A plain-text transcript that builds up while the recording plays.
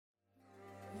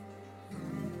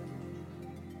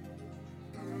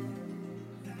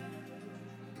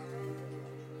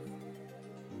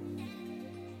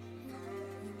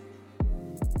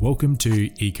Welcome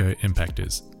to Eco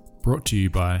Impactors, brought to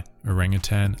you by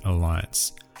Orangutan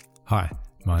Alliance. Hi,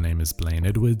 my name is Blaine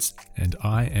Edwards, and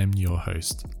I am your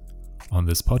host. On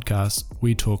this podcast,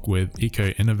 we talk with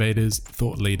eco-innovators,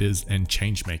 thought leaders, and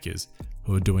change makers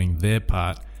who are doing their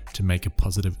part to make a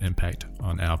positive impact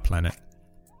on our planet.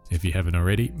 If you haven't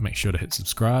already, make sure to hit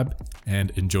subscribe and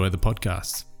enjoy the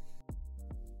podcast.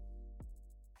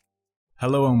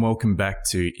 Hello and welcome back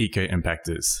to Eco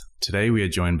Impactors. Today we are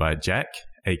joined by Jack,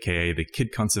 aka the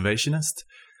Kid Conservationist.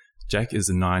 Jack is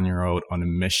a 9-year-old on a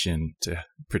mission to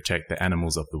protect the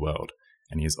animals of the world,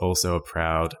 and he is also a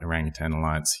proud Orangutan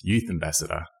Alliance youth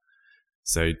ambassador.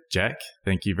 So Jack,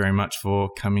 thank you very much for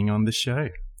coming on the show.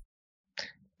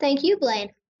 Thank you, Blaine.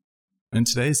 In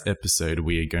today's episode,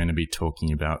 we are going to be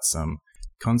talking about some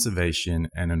conservation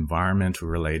and environmental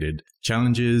related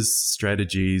challenges,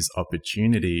 strategies,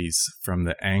 opportunities from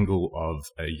the angle of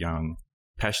a young,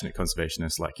 passionate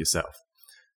conservationist like yourself.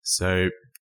 So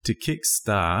to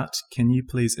kickstart, can you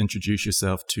please introduce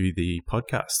yourself to the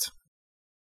podcast?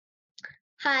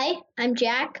 Hi, I'm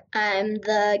Jack. I'm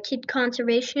the Kid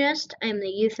Conservationist. I'm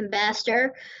the youth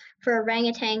ambassador for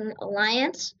Orangutan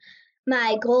Alliance.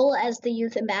 My goal as the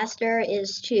youth ambassador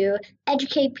is to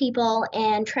educate people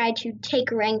and try to take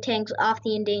orangutans off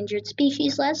the endangered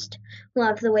species list.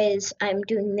 One of the ways I'm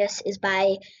doing this is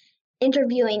by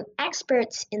interviewing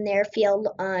experts in their field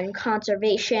on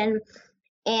conservation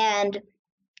and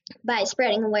by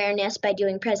spreading awareness by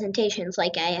doing presentations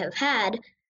like I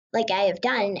have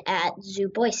done at Zoo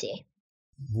Boise.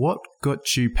 What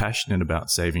got you passionate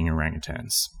about saving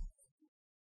orangutans?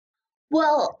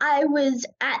 Well, I was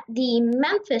at the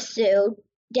Memphis Zoo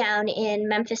down in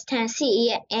Memphis,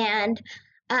 Tennessee, and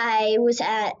I was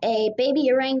at a baby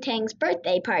orangutan's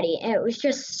birthday party, and it was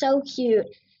just so cute.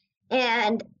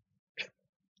 And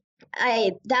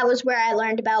that was where I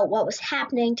learned about what was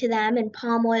happening to them in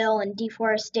palm oil and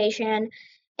deforestation,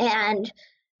 and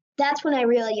that's when I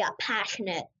really got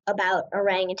passionate about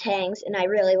orangutans, and I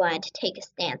really wanted to take a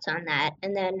stance on that.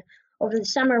 And then over the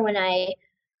summer when I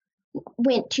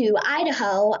went to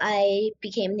Idaho, I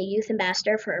became the youth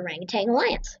ambassador for Orangutan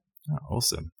Alliance. Oh,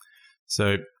 awesome.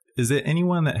 So is there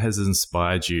anyone that has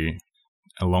inspired you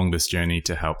along this journey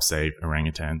to help save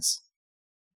orangutans?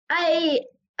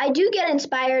 I do get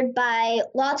inspired by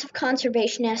lots of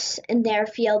conservationists in their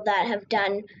field that have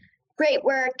done great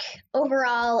work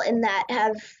overall and that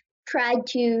have tried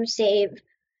to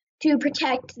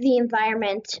protect the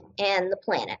environment and the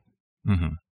planet.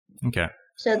 Mm-hmm. Okay.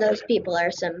 So those people are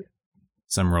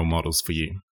some role models for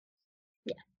you.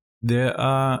 Yeah. There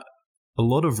are a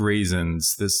lot of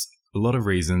reasons. There's a lot of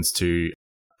reasons to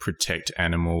protect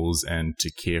animals and to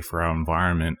care for our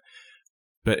environment.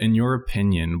 But in your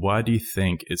opinion, why do you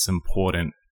think it's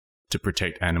important to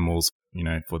protect animals,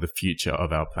 for the future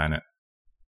of our planet?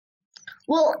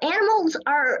 Well, animals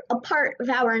are a part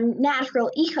of our natural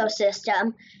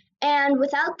ecosystem, and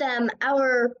without them,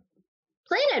 our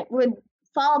planet would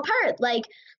fall apart. Like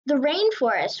the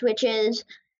rainforest, which is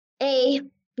a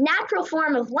natural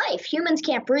form of life. Humans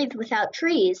can't breathe without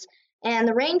trees, and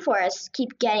the rainforests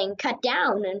keep getting cut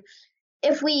down. And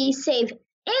if we save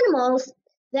animals,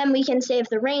 then we can save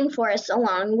the rainforest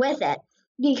along with it,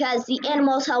 because the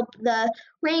animals help the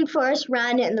rainforest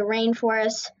run, and the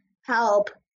rainforests help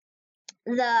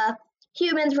the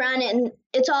humans run, and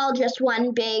it's all just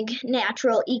one big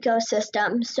natural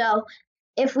ecosystem. So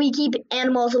if we keep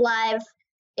animals alive,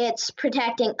 it's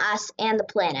protecting us and the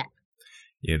planet.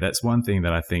 Yeah, that's one thing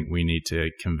that I think we need to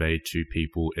convey to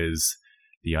people is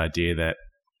the idea that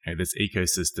this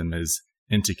ecosystem is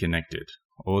interconnected.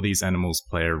 All these animals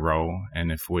play a role,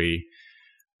 and if we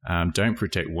don't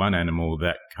protect one animal,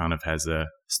 that kind of has a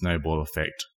snowball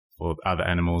effect for other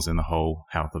animals and the whole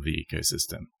health of the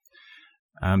ecosystem.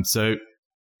 So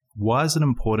why is it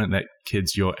important that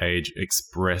kids your age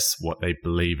express what they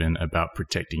believe in about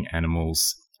protecting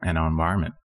animals and our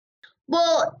environment?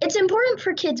 Well, it's important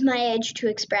for kids my age to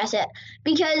express it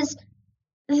because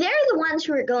they're the ones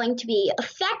who are going to be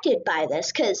affected by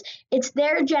this, because it's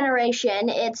their generation,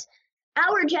 it's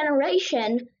our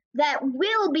generation that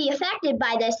will be affected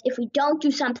by this if we don't do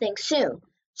something soon.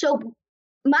 So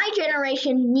my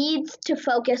generation needs to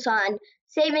focus on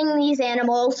saving these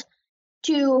animals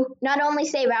to not only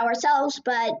save ourselves,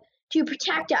 but to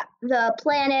protect the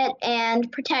planet and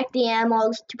protect the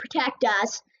animals, to protect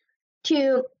us,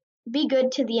 to be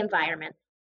good to the environment.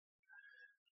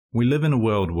 We live in a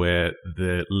world where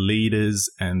the leaders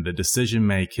and the decision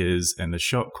makers and the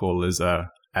shot callers are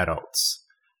adults.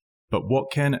 But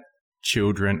what can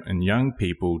children and young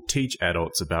people teach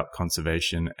adults about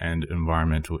conservation and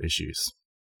environmental issues?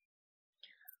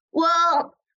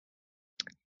 Well,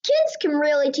 kids can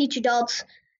really teach adults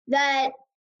that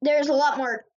there's a lot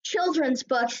more children's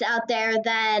books out there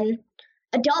than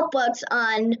adult books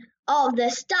on all of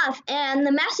this stuff, and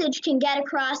the message can get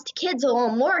across to kids a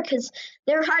little more because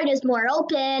their heart is more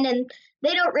open and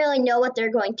they don't really know what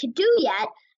they're going to do yet.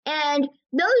 And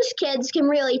those kids can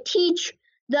really teach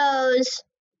those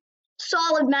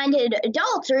solid-minded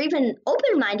adults or even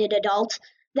open-minded adults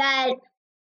that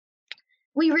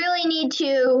we really need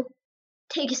to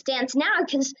take a stance now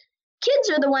because kids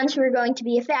are the ones who are going to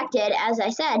be affected, as I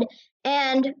said,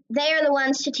 and they are the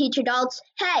ones to teach adults,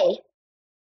 hey,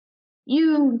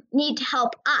 you need to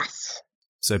help us.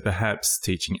 So perhaps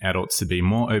teaching adults to be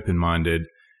more open-minded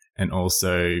and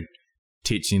also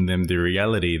teaching them the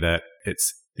reality that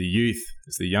it's the youth,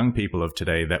 it's the young people of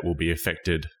today that will be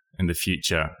affected in the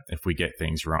future if we get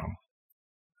things wrong.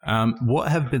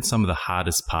 What have been some of the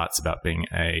hardest parts about being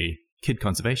a kid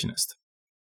conservationist?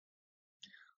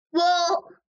 Well,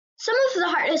 some of the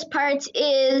hardest parts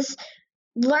is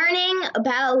learning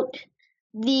about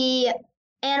the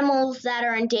animals that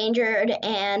are endangered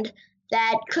and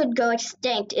that could go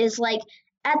extinct. Is like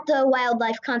at the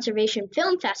Wildlife Conservation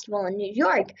Film Festival in New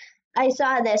York, I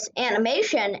saw this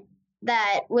animation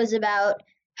that was about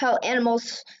how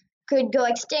animals could go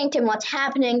extinct and what's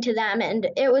happening to them. And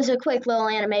it was a quick little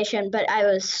animation, but I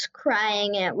was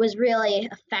crying and it was really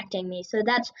affecting me. So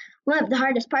that's one of the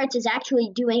hardest parts, is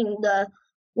actually doing the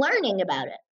learning about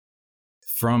it.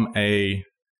 From a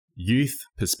youth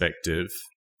perspective,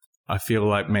 I feel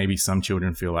like maybe some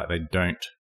children feel like they don't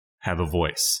have a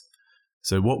voice.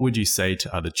 So what would you say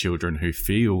to other children who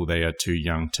feel they are too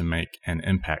young to make an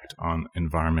impact on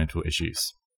environmental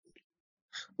issues?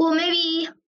 Well, maybe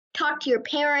talk to your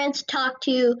parents, talk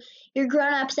to your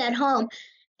grown-ups at home,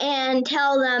 and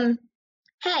tell them,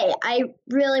 hey, I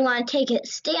really want to take a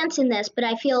stance in this, but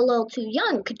I feel a little too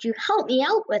young. Could you help me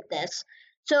out with this?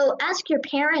 So ask your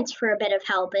parents for a bit of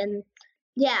help. And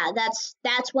yeah,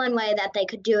 that's one way that they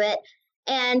could do it.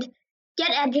 And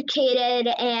get educated.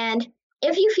 And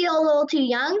if you feel a little too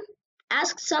young,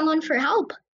 ask someone for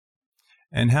help.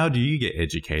 And how do you get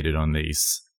educated on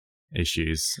these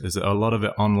issues? Is it a lot of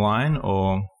it online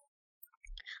or?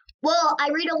 Well, I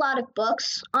read a lot of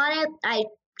books on it. I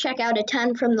check out a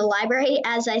ton from the library.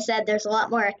 As I said, there's a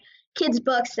lot more kids'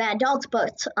 books than adults'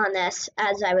 books on this,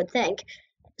 as I would think.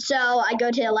 So I go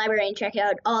to the library and check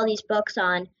out all these books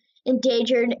on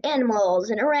endangered animals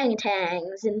and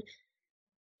orangutans and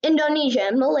Indonesia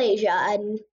and Malaysia.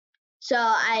 And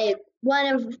so one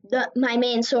of my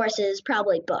main sources is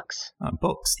probably books.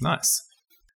 Books, nice.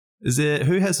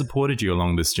 Who has supported you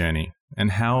along this journey,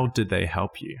 and how did they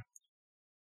help you?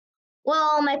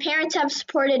 Well, my parents have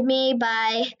supported me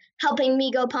by helping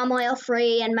me go palm oil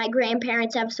free, and my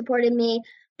grandparents have supported me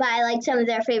by like some of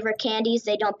their favorite candies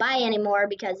they don't buy anymore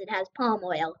because it has palm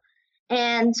oil.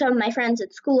 And some of my friends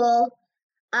at school,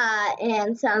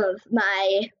 and some of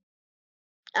my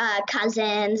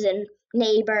cousins and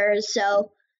neighbors.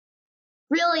 So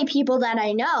really people that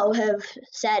I know have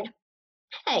said,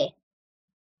 hey,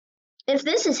 if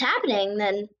this is happening,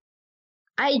 then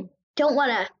I don't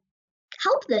want to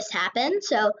help this happen.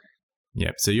 So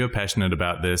yeah, so you're passionate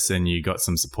about this and you got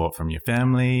some support from your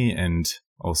family and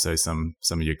also some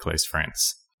of your close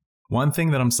friends. One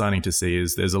thing that I'm starting to see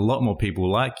is there's a lot more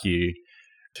people like you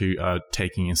who are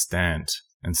taking a stand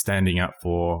and standing up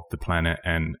for the planet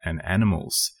and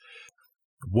animals.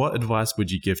 What advice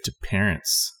would you give to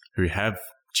parents who have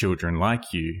children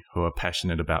like you who are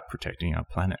passionate about protecting our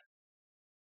planet?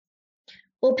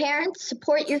 Well, parents,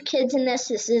 support your kids in this.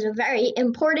 This is a very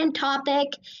important topic,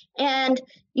 and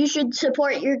you should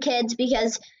support your kids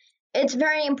because it's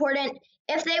very important.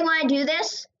 If they want to do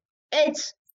this,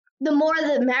 it's the more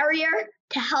the merrier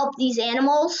to help these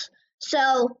animals.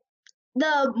 So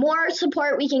the more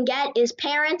support we can get is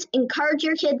parents, encourage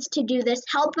your kids to do this,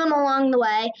 help them along the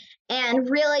way, and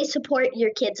really support your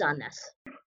kids on this.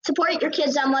 Support your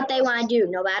kids on what they want to do,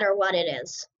 no matter what it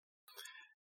is.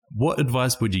 What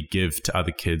advice would you give to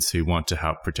other kids who want to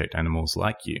help protect animals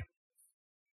like you?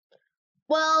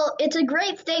 Well, it's a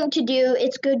great thing to do.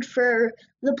 It's good for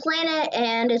the planet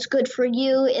and it's good for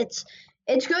you. It's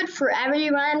good for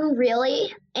everyone,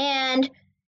 really. And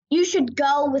you should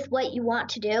go with what you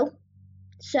want to do.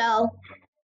 So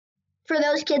for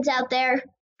those kids out there,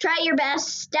 try your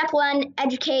best. Step 1,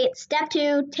 educate. Step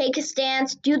 2, take a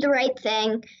stance, do the right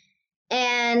thing.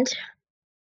 And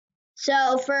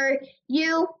so for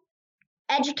you,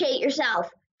 educate yourself.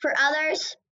 For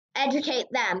others, educate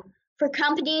them. For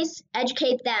companies,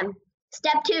 educate them.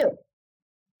 Step 2,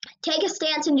 take a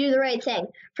stance and do the right thing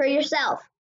for yourself.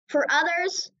 For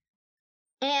others,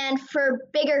 and for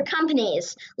bigger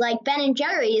companies, like Ben &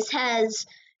 Jerry's has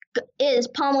is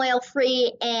palm oil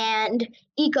free and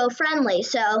eco-friendly.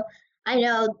 So I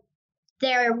know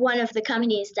they're one of the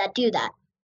companies that do that.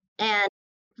 And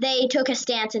they took a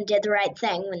stance and did the right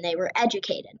thing when they were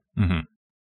educated. Mm-hmm.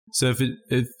 So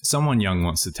if someone young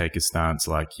wants to take a stance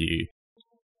like you,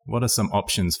 what are some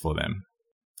options for them?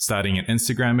 Starting an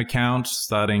Instagram account,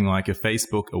 starting like a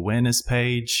Facebook awareness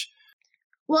page?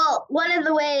 Well, one of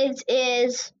the ways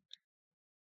is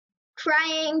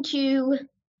trying to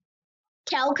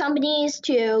tell companies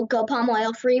to go palm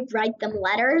oil free, write them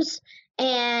letters,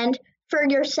 and for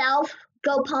yourself,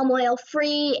 go palm oil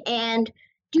free and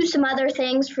do some other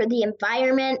things for the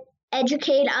environment,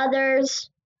 educate others,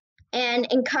 and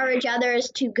encourage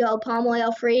others to go palm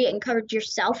oil free, encourage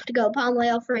yourself to go palm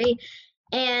oil free.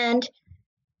 And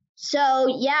so,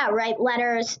 yeah, write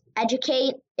letters,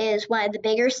 educate is one of the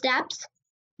bigger steps,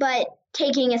 but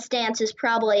taking a stance is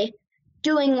probably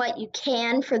doing what you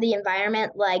can for the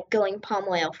environment, like going palm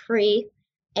oil free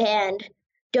and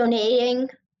donating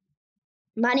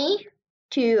money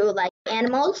to like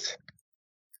animals.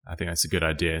 I think that's a good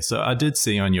idea. So I did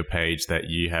see on your page that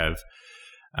you have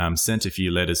sent a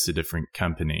few letters to different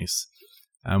companies.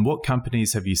 What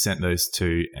companies have you sent those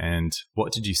to, and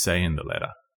what did you say in the letter?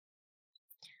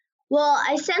 Well,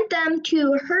 I sent them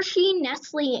to Hershey,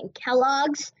 Nestle, and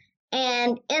Kellogg's,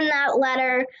 and in that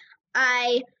letter,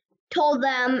 I told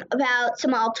them about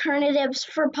some alternatives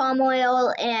for palm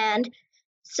oil and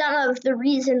some of the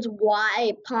reasons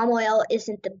why palm oil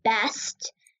isn't the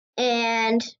best,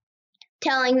 and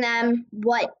telling them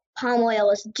what palm oil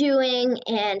is doing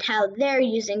and how they're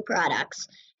using products.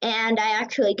 And I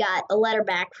actually got a letter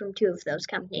back from two of those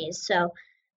companies. So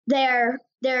they're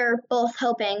both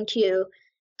hoping to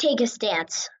take a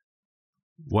stance.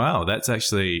 Wow, that's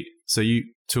actually, so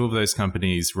two of those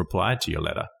companies replied to your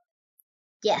letter?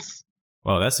 Yes.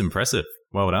 Well, that's impressive.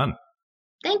 Well done.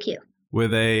 Thank you. Were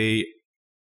they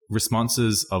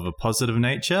responses of a positive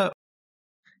nature?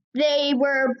 They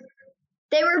were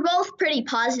both pretty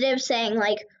positive, saying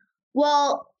like,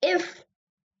 well, if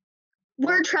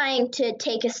we're trying to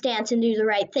take a stance and do the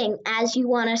right thing as you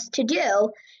want us to do,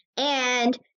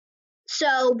 and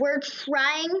so we're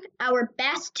trying our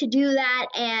best to do that,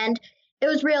 and it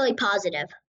was really positive.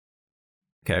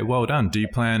 Okay, well done. Do you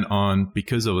plan on,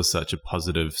 because it was such a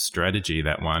positive strategy,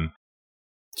 that one,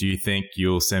 do you think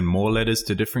you'll send more letters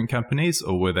to different companies,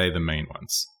 or were they the main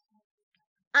ones?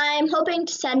 I'm hoping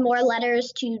to send more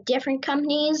letters to different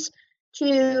companies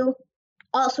to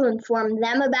also inform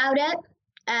them about it,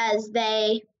 as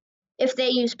if they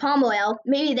use palm oil,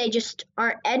 maybe they just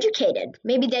aren't educated.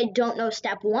 Maybe they don't know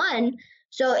step one.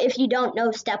 So if you don't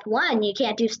know step one, you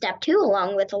can't do step two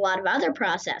along with a lot of other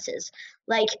processes.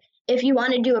 Like if you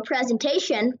want to do a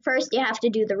presentation, first you have to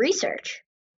do the research.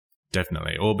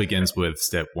 Definitely. All begins with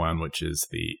step one, which is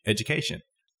the education.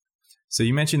 So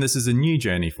you mentioned this is a new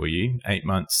journey for you, 8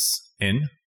 months in.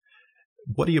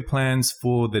 What are your plans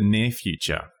for the near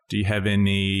future? Do you have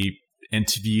any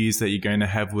interviews that you're going to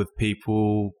have with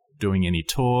people, doing any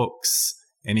talks,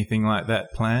 anything like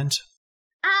that planned?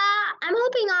 I'm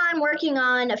hoping on working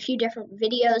on a few different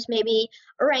videos. Maybe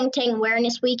Orangutan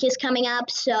Awareness Week is coming up,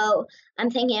 so I'm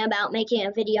thinking about making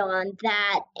a video on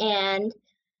that. And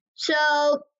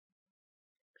so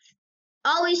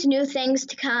always new things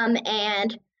to come,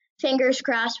 and fingers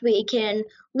crossed we can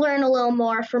learn a little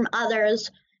more from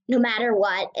others no matter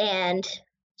what. And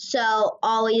so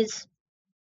always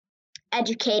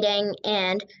educating,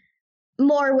 and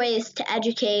more ways to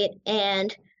educate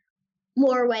and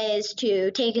more ways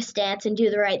to take a stance and do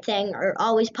the right thing are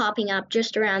always popping up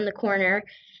just around the corner.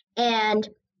 And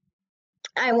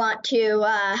I want to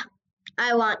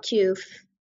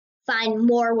find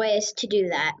more ways to do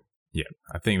that. Yeah,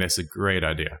 I think that's a great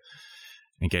idea.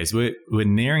 Okay, so we're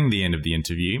nearing the end of the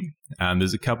interview.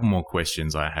 There's a couple more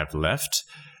questions I have left.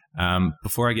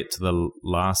 Before I get to the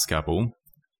last couple,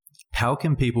 how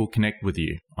can people connect with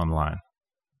you online?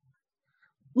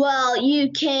 Well,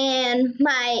 you can,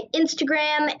 my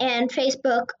Instagram and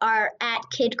Facebook are at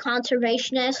Kid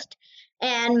Conservationist,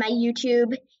 and my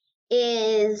YouTube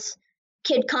is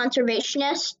Kid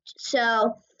Conservationist.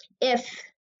 So if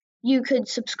you could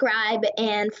subscribe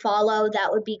and follow,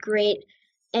 that would be great.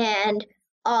 And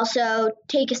also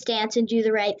take a stance and do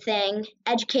the right thing,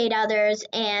 educate others,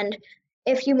 and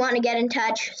if you want to get in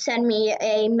touch, send me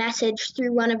a message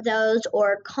through one of those,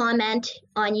 or comment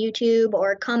on YouTube,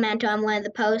 or comment on one of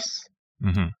the posts.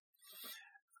 Mm-hmm.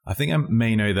 I think I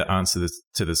may know the answer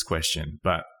to this question,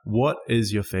 but what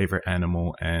is your favorite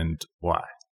animal and why?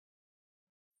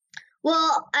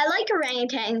 Well, I like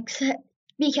orangutans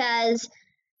because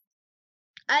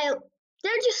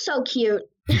they're just so cute.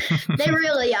 They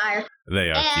really are. They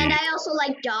are And cute. I also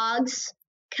like dogs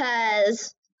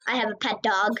because I have a pet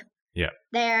dog. Yeah.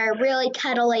 They're really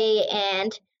cuddly,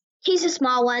 and he's a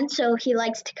small one, so he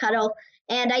likes to cuddle.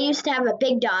 And I used to have a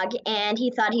big dog, and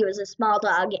he thought he was a small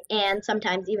dog, and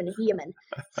sometimes even a human.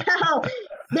 So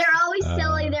they're always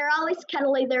silly, they're always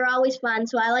cuddly, they're always fun.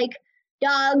 So I like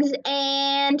dogs,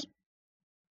 and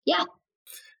yeah.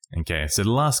 Okay, so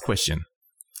the last question.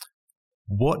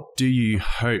 What do you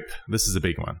hope, this is a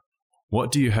big one,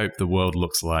 what do you hope the world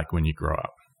looks like when you grow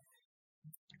up?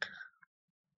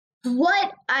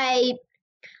 What I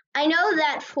know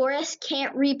that forests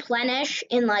can't replenish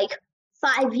in like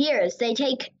 5 years. They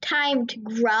take time to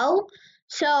grow.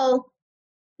 So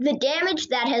the damage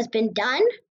that has been done,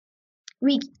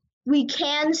 we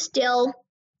can still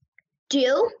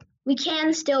do. We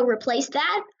can still replace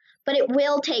that, but it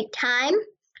will take time.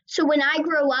 So when I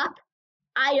grow up,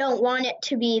 I don't want it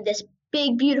to be this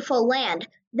big, beautiful land.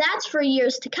 That's for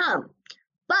years to come.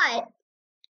 But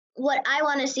what I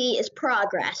want to see is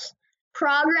progress.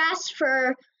 Progress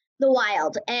for the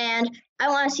wild. And I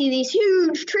want to see these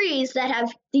huge trees that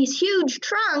have these huge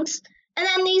trunks, and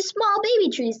then these small baby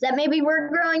trees that maybe were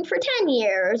growing for 10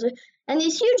 years, and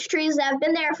these huge trees that have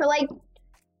been there for like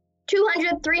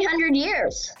 200, 300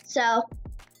 years. So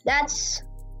that's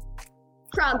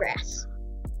progress.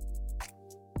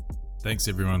 Thanks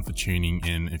everyone for tuning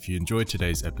in. If you enjoyed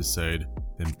today's episode,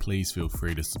 then please feel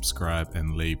free to subscribe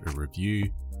and leave a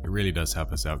review. It really does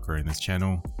help us out growing this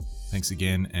channel. Thanks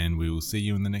again, and we will see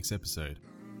you in the next episode.